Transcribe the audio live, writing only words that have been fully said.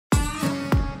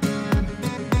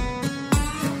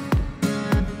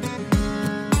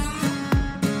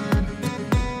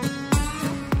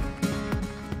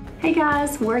Hey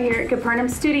guys, we're here at Capernaum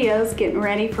Studios getting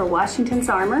ready for Washington's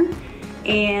Armor,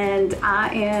 and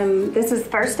this is the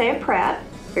first day of prep,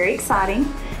 very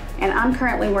exciting, and I'm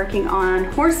currently working on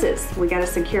horses. We got to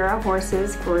secure our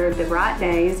horses for the right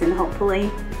days, and hopefully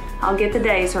I'll get the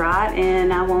days right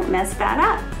and I won't mess that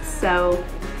up. So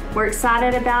we're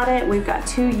excited about it. We've got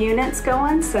 2 units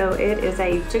going, so it is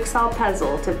a jigsaw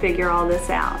puzzle to figure all this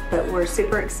out, but we're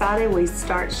super excited. We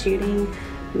start shooting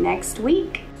next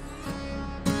week.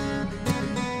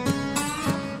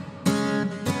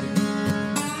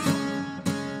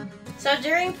 So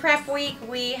during prep week,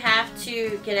 we have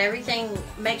to get everything,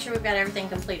 make sure we've got everything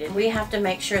completed. We have to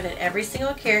make sure that every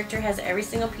single character has every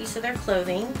single piece of their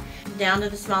clothing, down to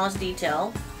the smallest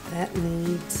detail. That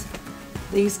needs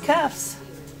these cuffs.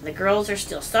 The girls are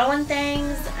still sewing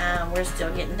things, we're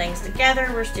still getting things together,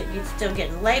 we're still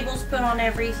getting labels put on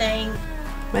everything.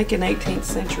 Making 18th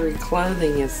century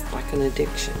clothing is like an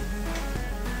addiction.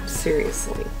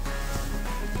 Seriously.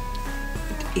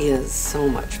 It is so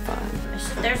much fun.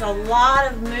 There's a lot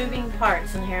of moving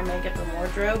parts in hair and makeup and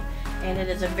wardrobe, and it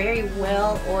is a very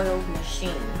well-oiled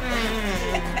machine.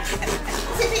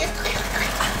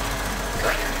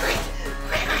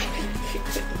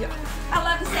 I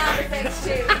love the sound effects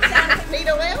too.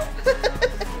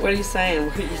 What are you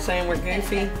saying? Are you saying we're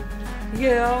goofy?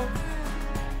 Yeah.